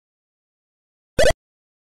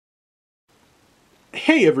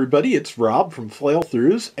Hey everybody, it's Rob from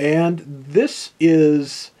Flailthroughs, and this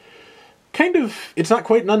is it's not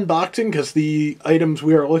quite an unboxing because the items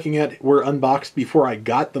we are looking at were unboxed before I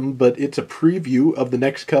got them, but it's a preview of the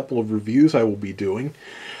next couple of reviews I will be doing.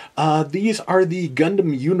 These are the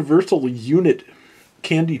Gundam Universal Unit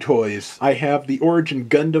candy toys. I have the Origin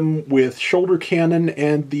Gundam with shoulder cannon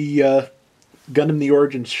and the Gundam the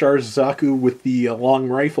Origin Char Zaku with the long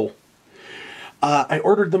rifle. I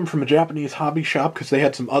ordered them from a Japanese hobby shop because they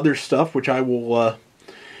had some other stuff, which I will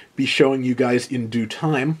be showing you guys in due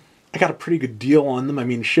time. I got a pretty good deal on them. I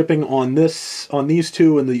mean, shipping on these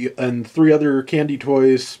two and three other candy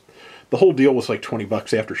toys, the whole deal was like 20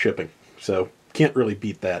 bucks after shipping. So can't really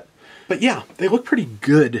beat that. But yeah, they look pretty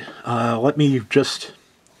good. Let me just...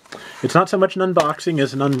 It's not so much an unboxing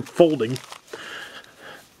as an unfolding.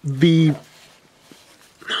 They're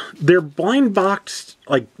blind boxed,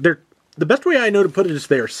 like the best way I know to put it is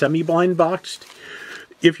they are semi-blind boxed.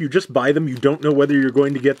 If you just buy them, you don't know whether you're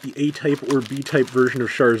going to get the A-type or B-type version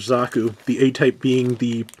of Char Zaku. The A-type being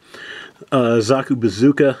the Zaku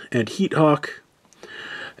Bazooka and Heat Hawk,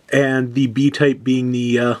 and the B-type being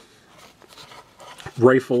the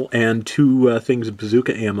rifle and two things of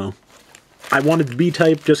bazooka ammo. I wanted the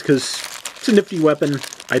B-type just because it's a nifty weapon.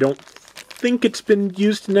 I don't think it's been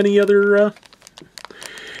used in any other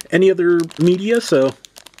media, so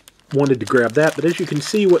wanted to grab that. But as you can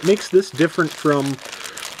see, what makes this different from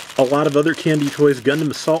a lot of other candy toys, Gundam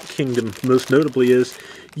Assault Kingdom most notably, is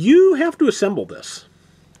you have to assemble this.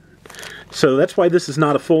 So that's why this is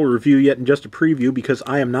not a full review yet and just a preview, because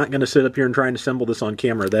I am not going to sit up here and try and assemble this on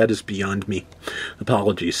camera. That is beyond me.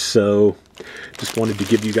 Apologies. So just wanted to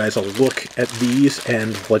give you guys a look at these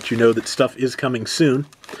and let you know that stuff is coming soon.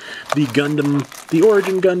 The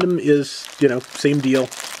Origin Gundam is, same deal.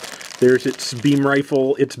 There's its beam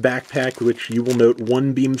rifle, its backpack, which you will note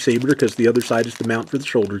one beam saber because the other side is the mount for the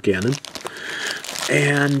shoulder cannon.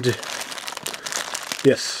 And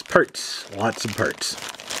yes, parts. Lots of parts.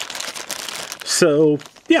 So,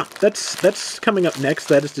 yeah, that's coming up next.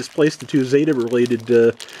 That is Displaced, the two Zeta-related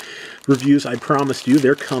reviews I promised you.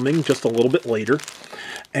 They're coming just a little bit later.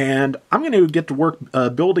 And I'm going to get to work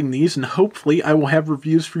building these, and hopefully I will have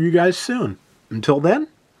reviews for you guys soon. Until then,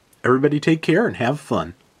 everybody take care and have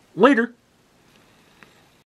fun. Later.